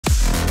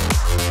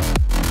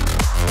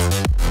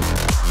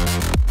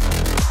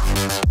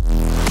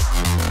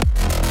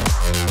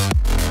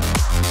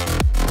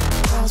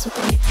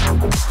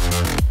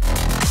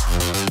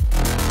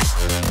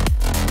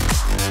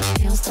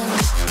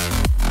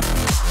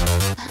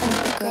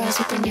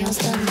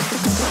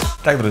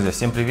Так, друзья,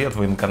 всем привет!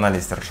 Вы на канале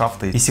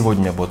Стершафты, и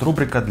сегодня у меня будет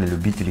рубрика для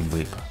любителей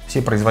вейпа.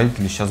 Все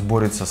производители сейчас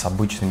борются с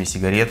обычными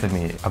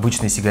сигаретами.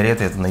 Обычные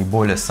сигареты — это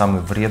наиболее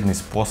самый вредный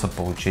способ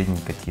получения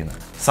никотина.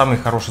 Самый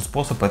хороший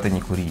способ — это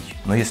не курить.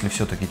 Но если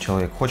все-таки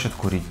человек хочет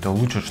курить, то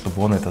лучше,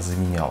 чтобы он это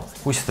заменял.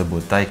 Пусть это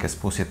будет тайкос,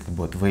 пусть это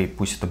будет вейп,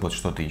 пусть это будет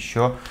что-то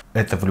еще.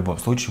 Это в любом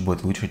случае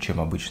будет лучше, чем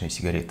обычные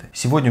сигареты.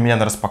 Сегодня у меня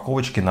на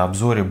распаковочке, на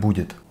обзоре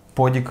будет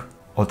подик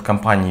от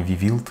компании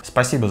Vvild.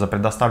 Спасибо за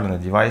предоставленный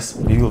девайс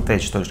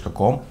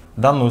www.vvild.com.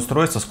 Данное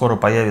устройство скоро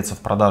появится в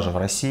продаже в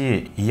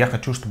России, и я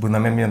хочу, чтобы на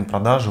момент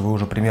продажи вы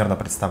уже примерно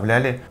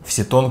представляли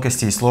все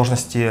тонкости и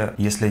сложности,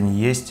 если они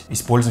есть,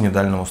 использования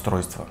данного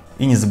устройства.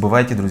 И не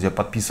забывайте, друзья,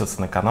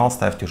 подписываться на канал,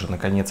 ставьте уже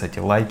наконец эти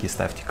лайки,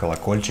 ставьте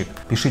колокольчик,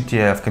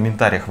 пишите в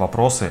комментариях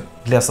вопросы.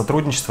 Для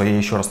сотрудничества, я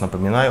еще раз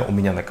напоминаю, у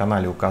меня на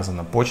канале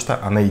указана почта,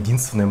 она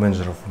единственная,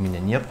 менеджеров у меня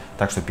нет,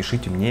 так что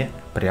пишите мне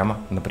прямо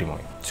напрямую.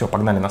 Все,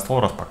 погнали на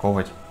стол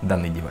распаковывать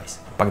данный девайс.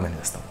 Погнали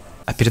на стол.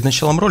 А перед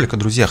началом ролика,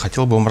 друзья,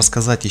 хотел бы вам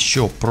рассказать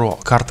еще про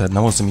карты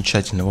одного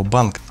замечательного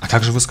банка. А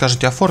как же вы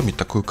скажете оформить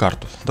такую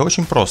карту? Да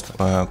очень просто.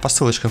 По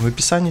ссылочкам в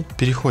описании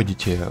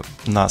переходите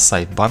на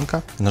сайт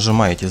банка,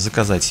 нажимаете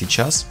 «Заказать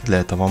сейчас». Для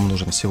этого вам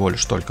нужен всего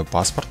лишь только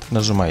паспорт.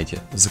 Нажимаете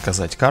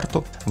 «Заказать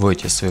карту»,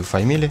 вводите свою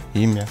фамилию,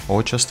 имя,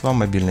 отчество,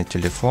 мобильный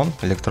телефон,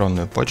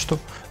 электронную почту,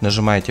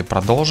 нажимаете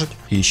 «Продолжить»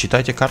 и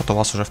считайте, карту у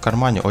вас уже в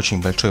кармане.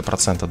 Очень большой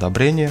процент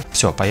одобрения.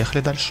 Все,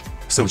 поехали дальше.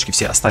 Ссылочки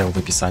все оставил в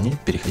описании.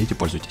 Переходите,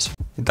 пользуйтесь.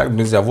 Итак,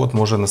 друзья, вот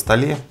мы уже на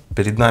столе.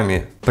 Перед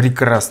нами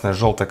прекрасная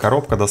желтая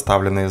коробка,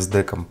 доставленная с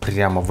деком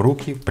прямо в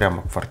руки,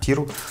 прямо в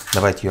квартиру.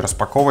 Давайте ее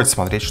распаковывать,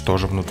 смотреть, что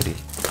же внутри.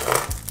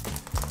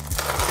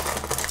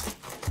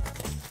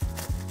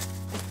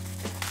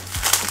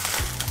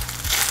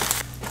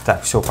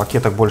 Так, все, в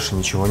пакетах больше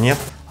ничего нет.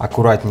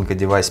 Аккуратненько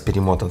девайс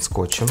перемотан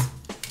скотчем.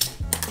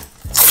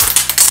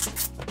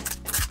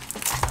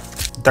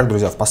 Итак,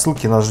 друзья, в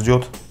посылке нас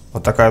ждет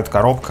вот такая вот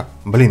коробка.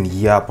 Блин,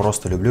 я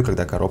просто люблю,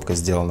 когда коробка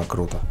сделана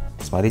круто.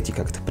 Смотрите,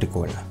 как это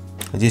прикольно.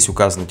 Здесь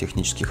указаны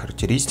технические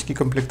характеристики,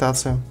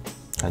 комплектация.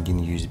 Один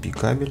USB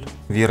кабель.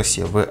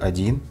 Версия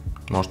V1.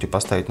 Можете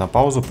поставить на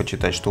паузу,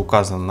 почитать, что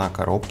указано на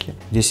коробке.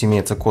 Здесь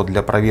имеется код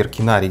для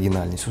проверки на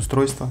оригинальность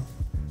устройства.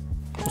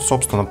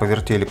 Собственно,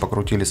 повертели,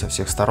 покрутили со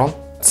всех сторон.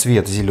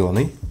 Цвет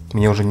зеленый.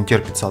 Мне уже не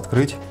терпится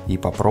открыть и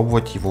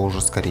попробовать его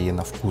уже скорее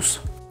на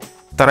вкус.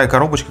 Вторая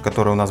коробочка,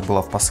 которая у нас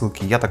была в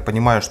посылке, я так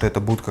понимаю, что это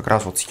будут как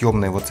раз вот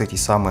съемные вот эти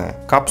самые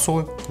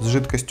капсулы с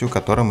жидкостью,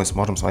 которые мы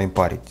сможем с вами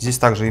парить. Здесь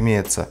также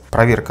имеется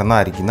проверка на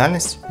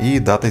оригинальность и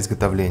дата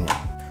изготовления.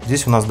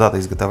 Здесь у нас дата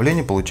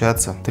изготовления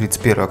получается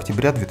 31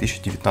 октября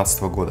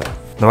 2019 года.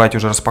 Давайте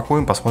уже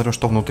распакуем, посмотрим,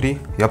 что внутри.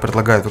 Я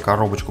предлагаю эту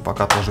коробочку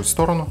пока отложить в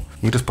сторону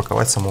и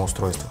распаковать само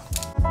устройство.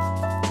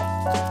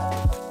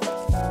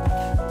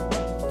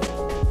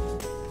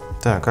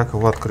 Так, как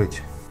его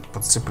открыть?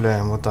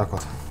 Подцепляем вот так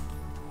вот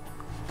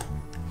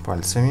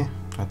пальцами.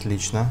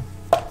 Отлично.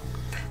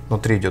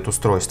 Внутри идет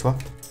устройство.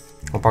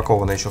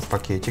 Упаковано еще в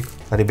пакетик.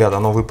 Ребята,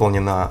 оно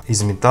выполнено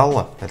из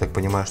металла. Я так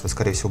понимаю, что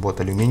скорее всего будет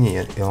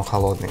алюминий, и он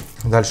холодный.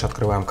 Дальше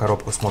открываем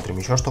коробку, смотрим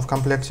еще что в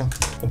комплекте.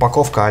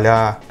 Упаковка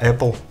а-ля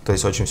Apple. То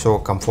есть очень все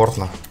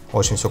комфортно,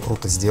 очень все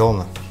круто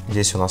сделано.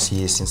 Здесь у нас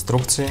есть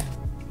инструкции.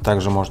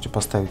 Также можете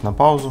поставить на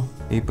паузу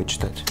и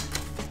почитать.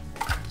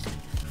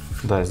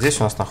 Да, здесь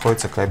у нас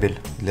находится кабель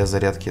для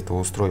зарядки этого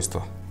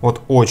устройства.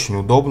 Вот очень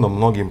удобно,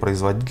 многим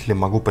производителям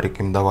могу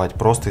порекомендовать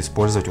просто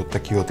использовать вот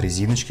такие вот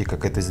резиночки,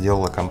 как это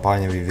сделала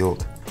компания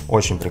Vvild.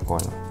 Очень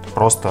прикольно.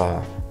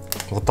 Просто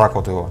вот так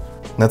вот его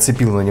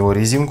нацепил на него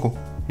резинку,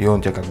 и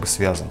он у тебя как бы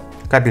связан.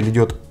 Кабель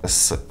идет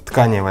с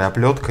тканевой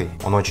оплеткой,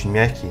 он очень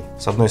мягкий.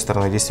 С одной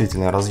стороны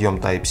действительно разъем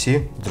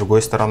Type-C, с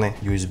другой стороны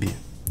USB.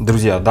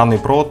 Друзья, данный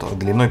провод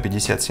длиной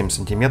 57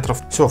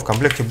 сантиметров. Все, в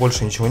комплекте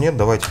больше ничего нет.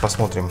 Давайте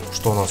посмотрим,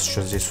 что у нас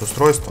еще здесь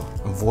устройство.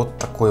 Вот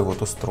такое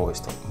вот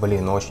устройство.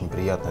 Блин, очень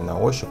приятное на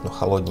ощупь, но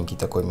холодненький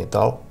такой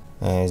металл.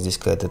 Здесь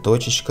какая-то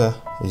точечка,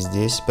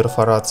 здесь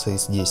перфорация,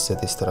 здесь с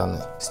этой стороны.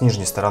 С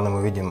нижней стороны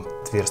мы видим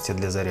отверстие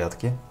для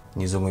зарядки.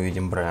 Внизу мы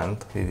видим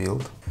бренд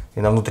Vvild.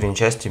 И на внутренней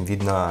части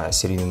видно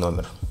серийный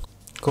номер.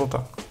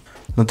 Круто.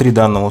 Внутри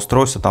данного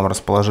устройства там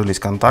расположились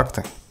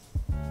контакты.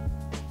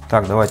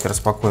 Так, давайте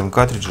распакуем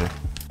картриджи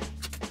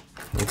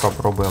и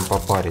попробуем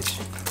попарить.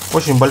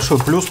 Очень большой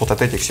плюс вот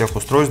от этих всех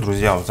устройств,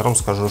 друзья, сразу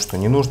скажу, что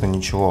не нужно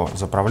ничего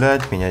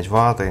заправлять, менять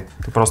ваты.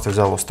 Ты просто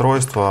взял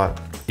устройство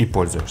и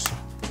пользуешься.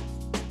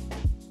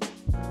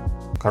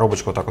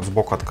 Коробочка вот так вот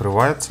сбоку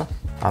открывается,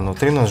 а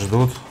внутри нас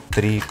ждут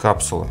 3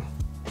 капсулы.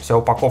 Вся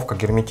упаковка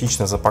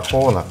герметично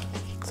запакована.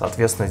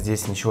 Соответственно,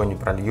 здесь ничего не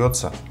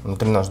прольется.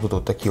 Внутри нас ждут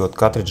вот такие вот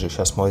картриджи.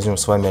 Сейчас мы возьмем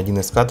с вами один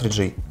из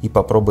картриджей и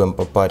попробуем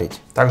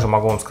попарить. Также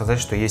могу вам сказать,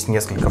 что есть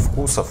несколько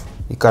вкусов.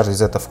 И каждый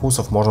из этих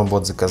вкусов можно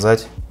будет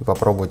заказать и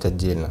попробовать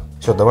отдельно.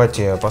 Все,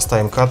 давайте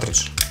поставим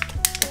картридж.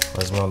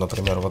 Возьмем,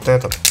 например, вот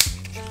этот.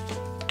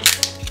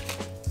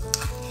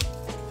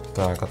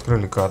 Так,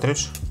 открыли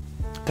картридж.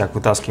 Так,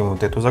 вытаскиваем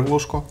вот эту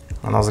заглушку.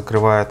 Она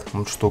закрывает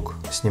мундштук.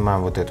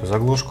 Снимаем вот эту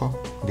заглушку.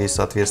 Здесь,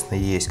 соответственно,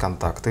 есть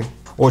контакты.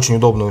 Очень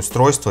удобное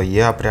устройство,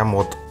 я прям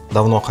вот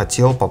давно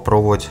хотел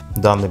попробовать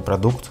данный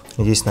продукт.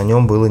 Здесь на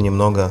нем было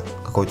немного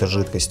какой-то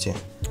жидкости.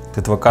 От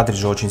этого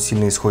картриджа очень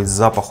сильно исходит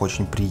запах,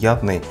 очень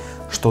приятный,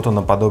 что-то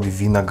наподобие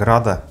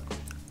винограда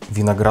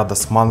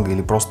с манго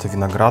или просто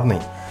виноградный.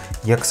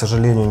 Я, к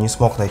сожалению, не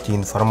смог найти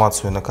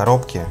информацию на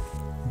коробке.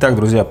 Итак,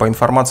 друзья, по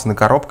информации на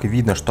коробке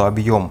видно, что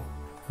объем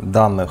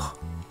данных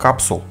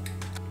капсул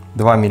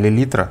 2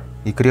 мл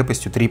и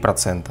крепостью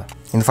 3%.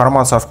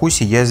 Информацию о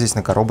вкусе я здесь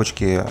на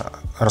коробочке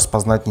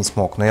распознать не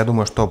смог, но я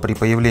думаю, что при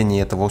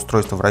появлении этого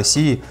устройства в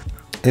России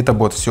это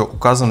будет все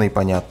указано и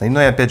понятно. Ну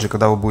и опять же,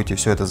 когда вы будете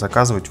все это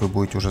заказывать, вы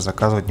будете уже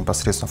заказывать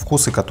непосредственно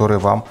вкусы, которые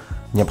вам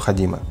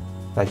необходимы.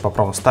 Давайте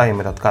попробуем. Ставим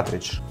этот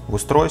картридж в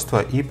устройство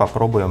и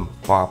попробуем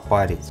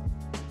попарить.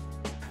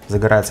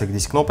 Загорается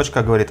здесь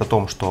кнопочка, говорит о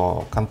том,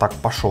 что контакт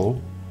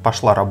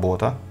пошла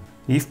работа.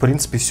 И в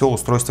принципе все,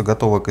 устройство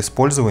готово к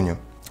использованию.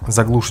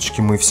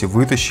 Заглушечки мы все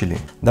вытащили.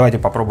 Давайте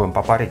попробуем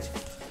попарить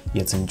и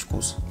оценить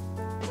вкус.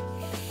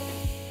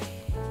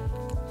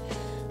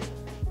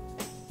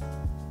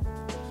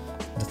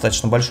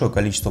 Достаточно большое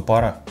количество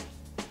пара.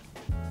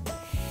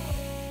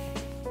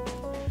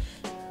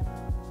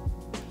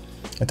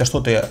 Это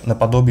что-то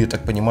наподобие,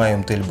 так понимаю,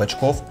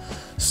 МТЛ-бачков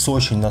с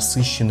очень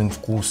насыщенным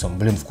вкусом.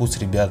 Блин, вкус,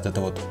 ребят,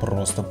 это вот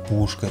просто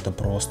пушка, это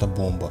просто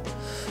бомба.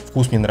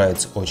 Вкус мне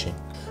нравится очень.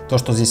 То,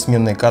 что здесь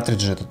сменные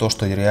картриджи, это то,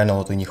 что реально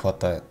вот и не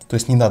хватает. То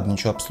есть не надо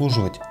ничего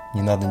обслуживать,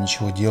 не надо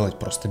ничего делать,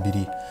 просто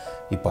бери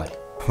и парь.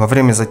 Во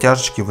время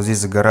затяжечки вот здесь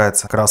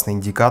загорается красный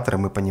индикатор, и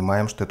мы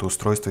понимаем, что это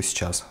устройство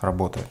сейчас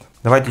работает.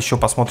 Давайте еще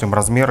посмотрим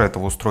размеры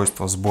этого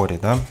устройства в сборе,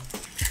 да?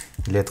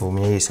 Для этого у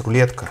меня есть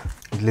рулетка.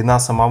 Длина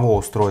самого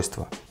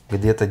устройства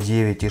где-то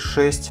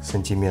 9,6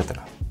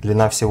 сантиметра.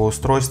 Длина всего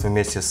устройства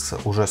вместе с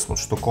уже с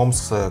штуком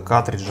с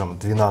картриджем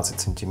 12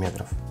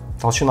 сантиметров.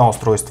 Толщина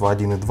устройства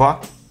 1,2.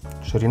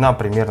 Ширина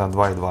примерно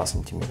 2,2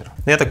 сантиметра.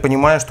 Я так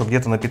понимаю, что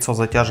где-то на 500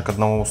 затяжек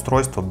одного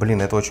устройства. Блин,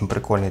 это очень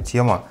прикольная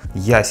тема.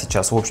 Я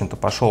сейчас, в общем-то,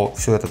 пошел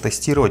все это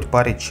тестировать,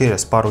 парить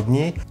через пару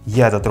дней.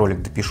 Я этот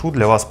ролик допишу,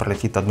 для вас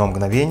пролетит одно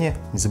мгновение.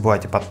 Не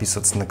забывайте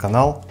подписываться на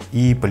канал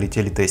и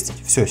полетели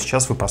тестить. Все,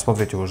 сейчас вы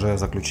посмотрите уже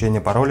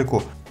заключение по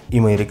ролику и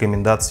мои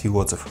рекомендации и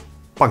отзыв.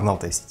 Погнал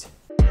тестить.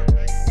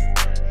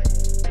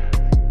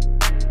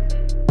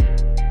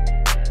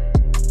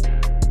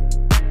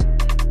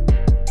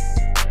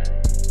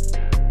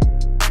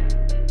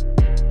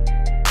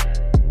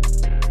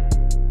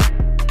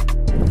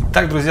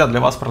 Так, друзья, для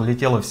вас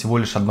пролетело всего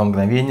лишь одно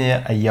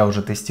мгновение, а я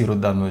уже тестирую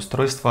данное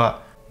устройство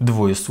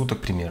 2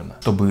 суток примерно,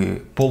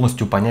 чтобы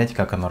полностью понять,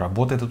 как оно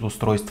работает, это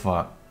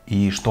устройство,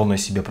 и что оно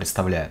из себя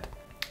представляет.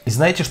 И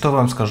знаете, что я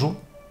вам скажу?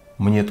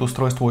 Мне это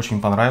устройство очень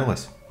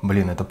понравилось.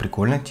 Блин, это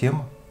прикольная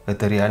тема.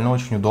 Это реально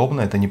очень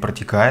удобно, это не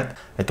протекает,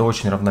 это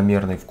очень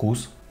равномерный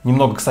вкус.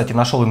 Немного, кстати,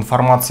 нашел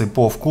информации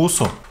по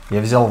вкусу.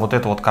 Я взял вот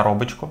эту вот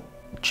коробочку,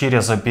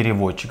 через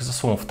переводчик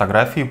засунул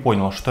фотографии и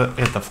понял, что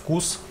это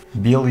вкус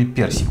белый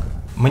персик.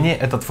 Мне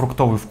этот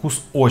фруктовый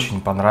вкус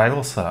очень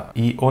понравился,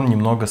 и он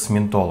немного с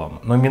ментолом.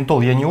 Но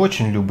ментол я не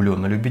очень люблю,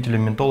 но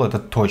любителям ментола это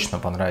точно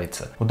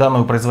понравится. У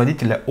данного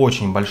производителя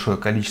очень большое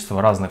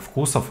количество разных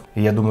вкусов,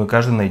 и я думаю,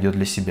 каждый найдет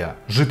для себя.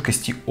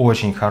 Жидкости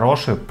очень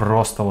хорошие,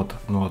 просто вот,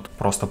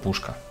 просто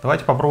пушка.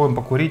 Давайте попробуем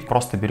покурить.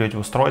 Просто берете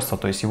устройство,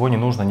 то есть его не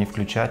нужно ни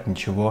включать,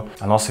 ничего.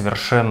 Оно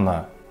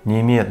совершенно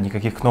не имеет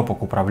никаких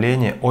кнопок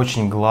управления,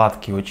 очень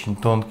гладкий, очень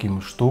тонкий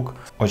штук,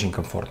 очень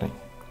комфортный.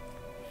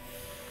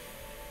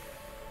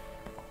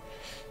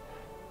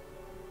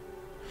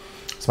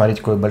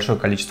 Смотрите, какое большое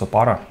количество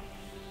пара.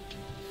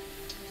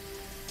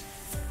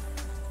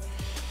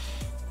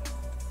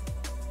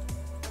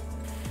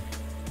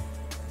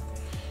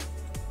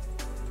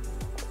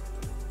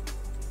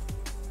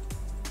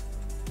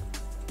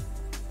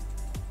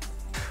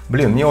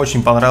 Блин, мне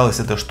очень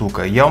понравилась эта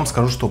штука. Я вам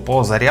скажу, что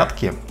по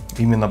зарядке,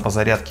 именно по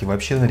зарядке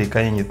вообще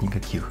нареканий нет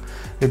никаких.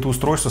 Это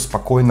устройство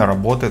спокойно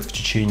работает в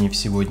течение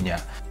всего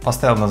дня.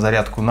 Поставил на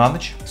зарядку на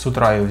ночь, с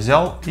утра ее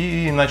взял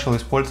и начал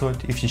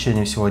использовать, и в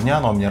течение всего дня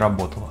оно у меня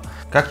работало.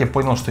 Как я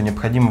понял, что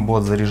необходимо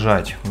будет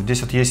заряжать? Вот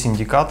здесь вот есть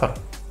индикатор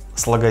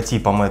с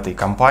логотипом этой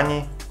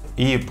компании,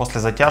 и после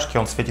затяжки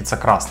он светится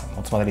красным.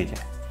 Вот смотрите.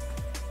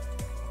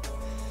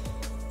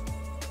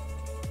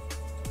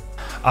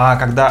 А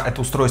когда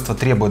это устройство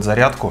требует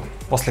зарядку,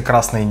 после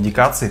красной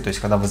индикации, то есть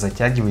когда вы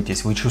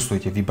затягиваетесь, вы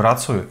чувствуете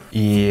вибрацию,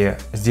 и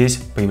здесь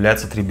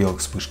появляются 3 белых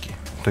вспышки.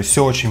 То есть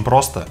все очень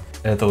просто.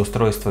 Это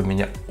устройство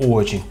меня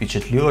очень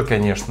впечатлило,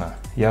 конечно.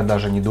 Я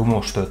даже не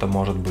думал, что это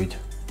может быть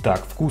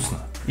так вкусно.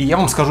 И я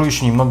вам скажу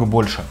еще немного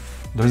больше.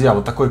 Друзья,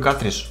 вот такой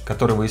картридж,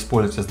 который вы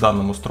используете с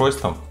данным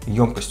устройством,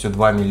 емкостью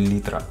 2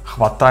 мл,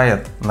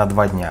 хватает на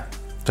 2 дня.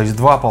 То есть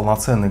 2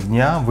 полноценных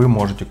дня вы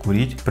можете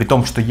курить, при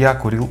том, что я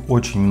курил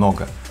очень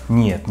много.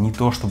 Нет, не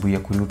то, чтобы я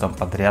курил там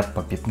подряд по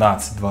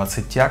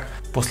 15-20 тяг.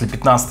 После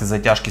 15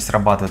 затяжки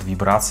срабатывает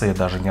вибрация, я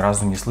даже ни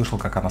разу не слышал,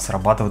 как она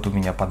срабатывает у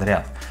меня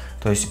подряд.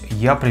 То есть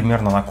я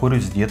примерно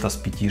накурюсь где-то с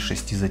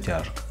 5-6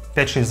 затяжек.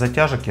 5-6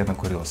 затяжек я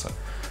накурился,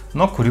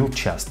 но курил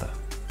часто.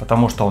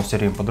 потому что он все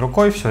время под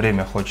рукой, все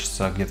время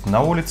хочется где-то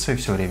на улице,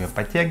 все время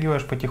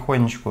подтягиваешь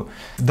потихонечку.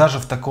 Даже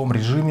в таком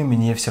режиме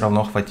мне все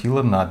равно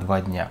хватило на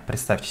 2 дня,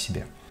 представьте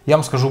себе. Я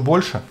вам скажу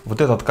больше,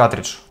 вот этот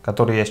картридж,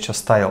 который я сейчас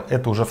ставил,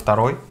 это уже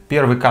второй.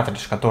 Первый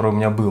картридж, который у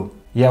меня был,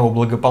 я его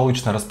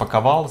благополучно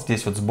распаковал.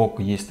 Здесь вот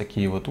сбоку есть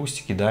такие вот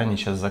устики, да, они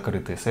сейчас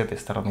закрыты с этой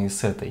стороны и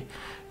с этой.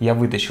 Я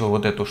вытащил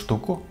вот эту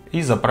штуку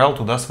и заправил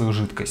туда свою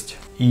жидкость.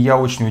 И я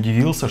очень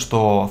удивился,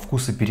 что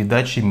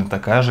вкусопередача именно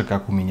такая же,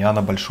 как у меня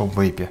на большом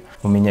вейпе.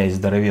 У меня есть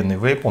здоровенный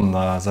вейп, он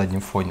на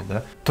заднем фоне,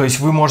 да. То есть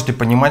вы можете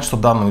понимать, что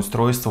данное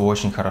устройство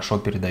очень хорошо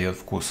передает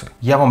вкусы.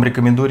 Я вам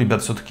рекомендую,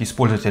 ребят, все-таки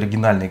использовать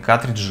оригинальные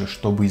картриджи,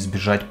 чтобы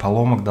избежать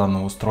поломок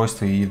данного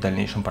устройства и в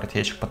дальнейшем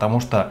протечек. Потому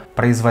что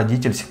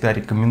производитель всегда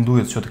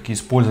рекомендует все-таки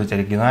использовать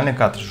оригинальный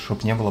картридж,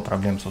 чтобы не было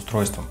проблем с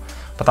устройством.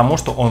 Потому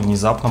что он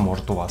внезапно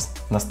может у вас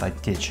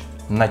начать течь.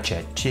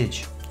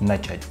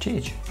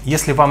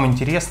 Если вам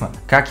интересно,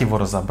 как его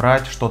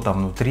разобрать, что там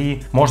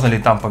внутри, можно ли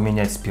там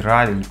поменять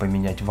спираль или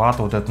поменять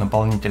вату, вот этот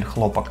наполнитель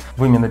хлопок,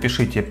 вы мне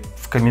напишите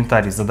в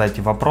комментарии,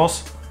 задайте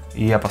вопрос,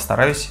 и я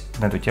постараюсь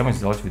на эту тему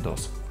сделать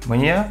видос.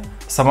 Мне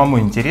самому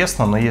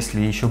интересно, но если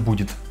еще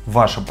будет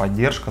ваша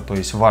поддержка, то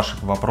есть ваши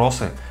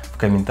вопросы в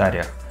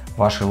комментариях,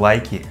 ваши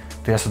лайки,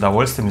 то я с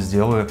удовольствием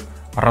сделаю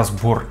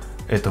разбор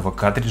этого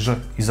картриджа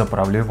и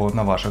заправлю его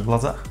на ваших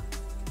глазах.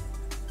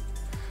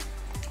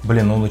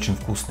 Блин, он очень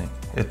вкусный.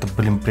 Это,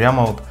 блин,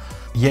 прямо вот...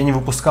 Я не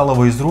выпускал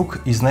его из рук,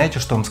 и знаете,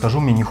 что вам скажу?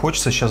 Мне не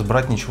хочется сейчас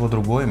брать ничего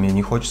другое. Мне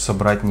не хочется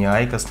брать ни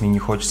айкос, мне не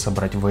хочется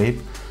брать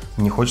вейп.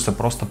 Мне хочется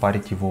просто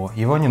парить его.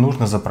 Его не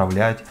нужно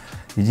заправлять.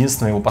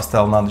 Единственное, его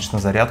поставил на ночь на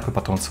зарядку, и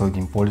потом целый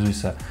день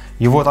пользуюсь.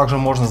 Его также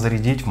можно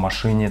зарядить в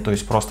машине, то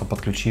есть просто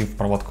подключив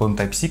проводком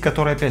Type-C,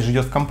 который опять же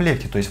идет в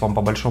комплекте. То есть вам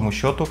по большому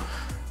счету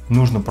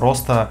нужно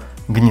просто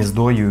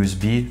гнездо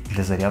USB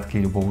для зарядки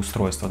любого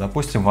устройства.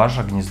 Допустим,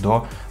 ваше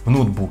гнездо в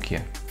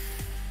ноутбуке.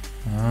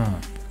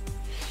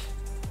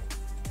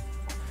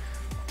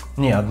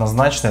 Не,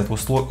 однозначно это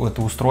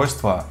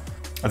устройство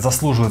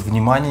заслуживает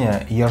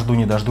внимания, и я жду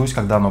не дождусь,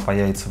 когда оно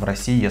появится в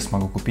России, я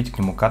смогу купить к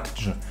нему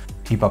картриджи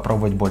и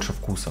попробовать больше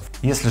вкусов.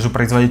 Если же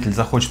производитель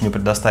захочет мне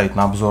предоставить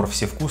на обзор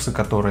все вкусы,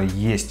 которые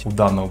есть у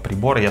данного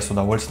прибора, я с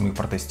удовольствием их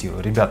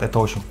протестирую. Ребят, это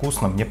очень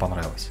вкусно, мне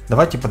понравилось.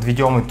 Давайте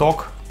подведем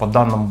итог по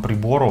данному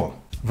прибору.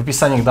 В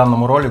описании к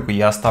данному ролику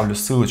я оставлю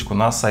ссылочку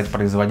на сайт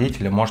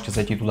производителя, можете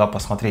зайти туда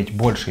посмотреть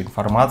больше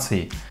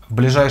информации. В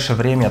ближайшее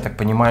время, я так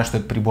понимаю, что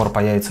этот прибор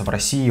появится в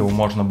России, его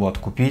можно будет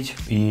купить.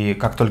 И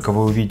как только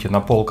вы увидите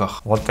на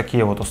полках вот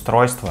такие вот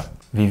устройства,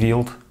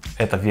 Vvild,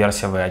 это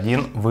версия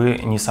V1,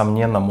 вы,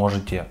 несомненно,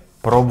 можете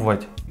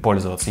пробовать,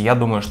 пользоваться. Я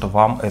думаю, что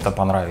вам это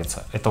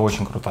понравится. Это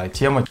очень крутая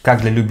тема, как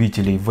для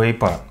любителей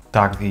вейпа,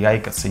 так и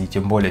айкоса, и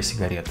тем более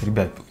сигарет.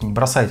 Ребят, не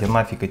бросайте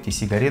нафиг эти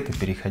сигареты,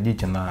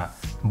 переходите на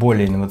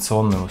более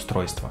инновационные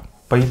устройства.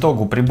 По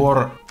итогу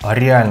прибор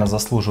реально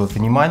заслуживает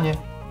внимания.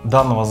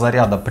 Данного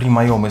заряда при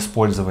моем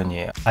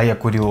использовании, а я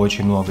курил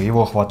очень много,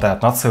 его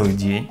хватает на целый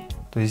день.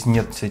 То есть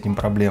нет с этим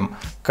проблем.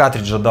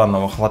 Картриджа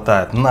данного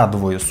хватает на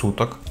 2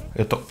 суток.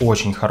 Это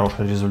очень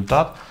хороший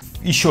результат.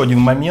 Еще один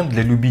момент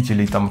для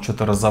любителей там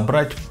что-то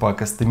разобрать,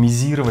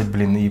 покастомизировать,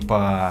 блин, и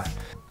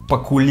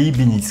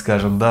покулибинить,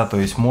 скажем, да, то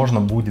есть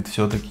можно будет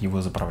все-таки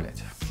его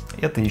заправлять.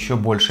 Это еще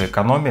больше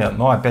экономия,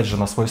 но опять же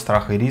на свой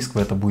страх и риск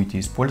вы это будете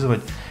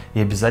использовать, и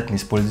обязательно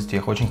используйте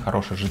их очень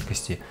хорошей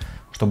жидкости,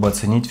 чтобы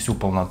оценить всю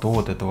полноту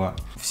вот этого,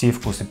 всей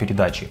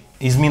вкусопередачи.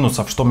 Из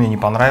минусов, что мне не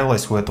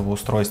понравилось у этого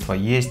устройства,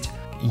 есть.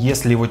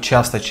 Если его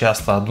часто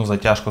одну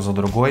затяжку за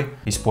другой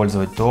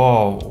использовать,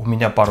 то у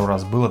меня пару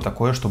раз было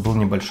такое, что был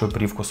небольшой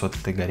привкус вот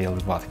этой горелой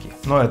ватки.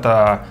 Но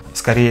это,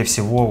 скорее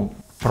всего,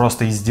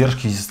 просто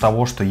издержки из-за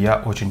того, что я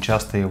очень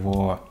часто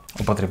его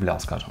употреблял,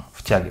 скажем,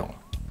 втягивал.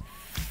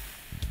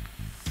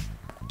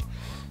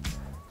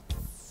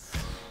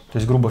 То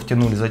есть грубо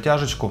втянули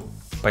затяжечку,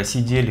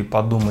 посидели,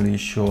 подумали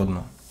еще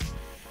одну.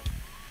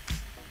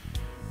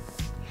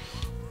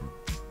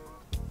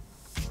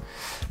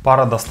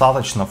 Пара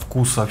достаточно,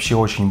 вкус вообще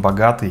очень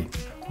богатый,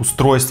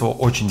 устройство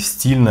очень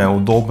стильное,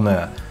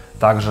 удобное.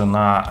 Также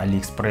на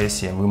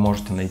Алиэкспрессе вы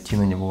можете найти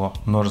на него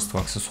множество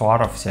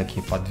аксессуаров,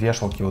 всякие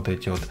подвешалки, вот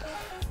эти вот,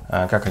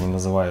 как они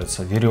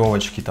называются,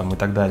 веревочки там и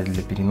так далее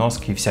для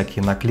переноски,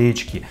 всякие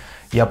наклеечки.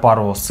 Я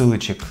пару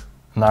ссылочек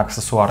на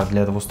аксессуары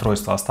для этого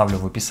устройства оставлю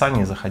в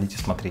описании, заходите,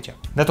 смотрите.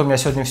 На этом у меня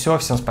сегодня все.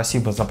 Всем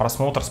спасибо за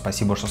просмотр,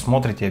 спасибо, что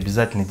смотрите.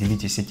 Обязательно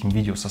делитесь этим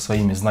видео со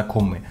своими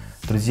знакомыми,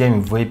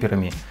 друзьями,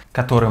 вейперами,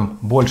 которым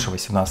больше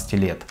 18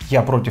 лет.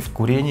 Я против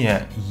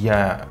курения,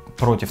 я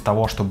против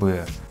того,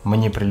 чтобы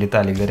мне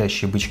прилетали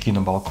горящие бычки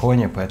на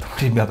балконе, поэтому,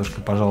 ребятушки,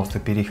 пожалуйста,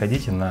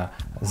 переходите на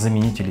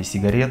заменители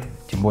сигарет,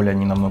 тем более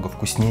они намного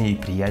вкуснее и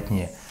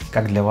приятнее,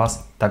 как для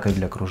вас, так и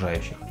для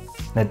окружающих.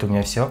 На этом у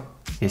меня все.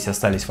 Если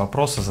остались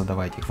вопросы,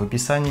 задавайте их в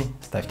описании,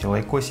 ставьте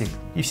лайкосик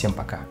и всем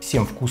пока.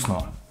 Всем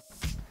вкусного.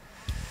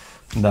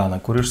 Да,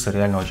 накуришься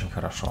реально очень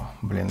хорошо.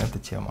 Блин, это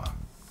тема.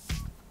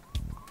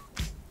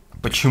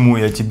 Почему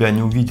я тебя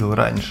не увидел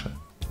раньше?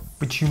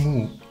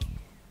 Почему?